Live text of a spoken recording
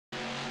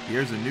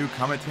Here's a new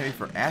commentary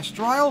for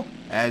Astral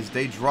as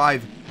they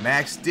drive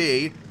Max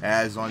D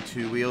as on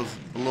two wheels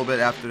a little bit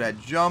after that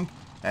jump.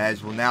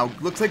 As will now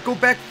looks like go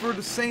back for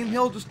the same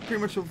hill, just pretty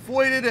much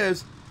avoid it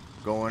as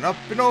going up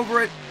and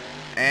over it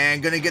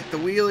and gonna get the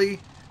wheelie.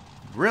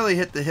 Really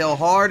hit the hill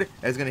hard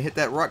as gonna hit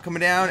that rut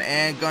coming down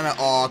and gonna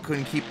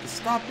couldn't keep the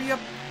stoppy up.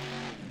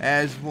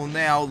 As will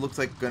now looks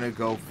like gonna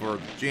go for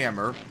the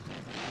jammer.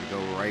 We go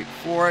right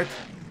for it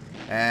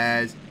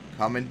as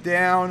coming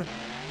down.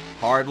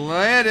 Hard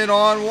landed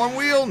on one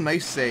wheel.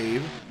 Nice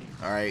save.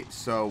 Alright,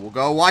 so we'll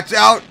go. Watch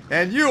out.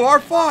 And you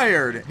are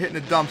fired. Hitting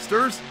the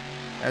dumpsters.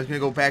 As going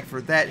to go back for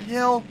that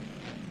hill.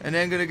 And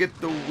then going to get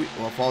the...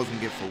 Well, Fall's going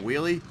to get for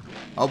wheelie.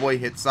 Oh boy,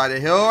 hit side of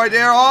the hill right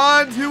there.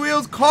 On two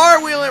wheels.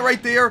 Car wheeling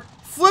right there.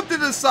 Flipped to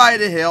the side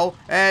of the hill.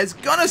 As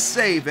going to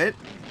save it.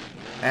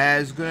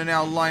 As going to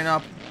now line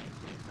up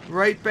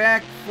right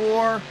back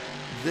for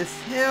this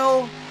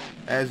hill.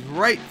 As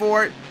right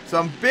for it.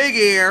 Some big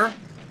air.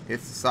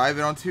 Hits the side of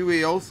it on two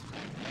wheels.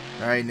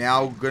 Alright,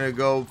 now gonna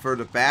go for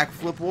the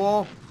backflip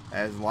wall.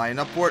 As line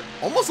up for it.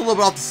 Almost a little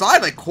bit off the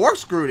side, like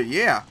corkscrewed it,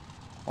 yeah.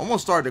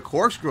 Almost started to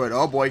corkscrew it.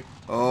 Oh boy.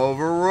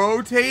 Over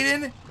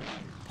rotating.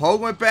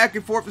 Pogue went back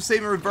and forth to save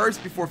and reverse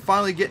before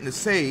finally getting the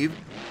save.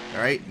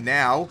 Alright,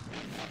 now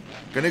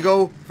gonna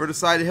go for the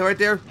side of the hill right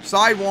there.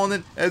 Sidewalling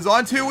it as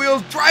on two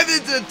wheels, driving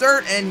into the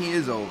dirt, and he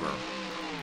is over.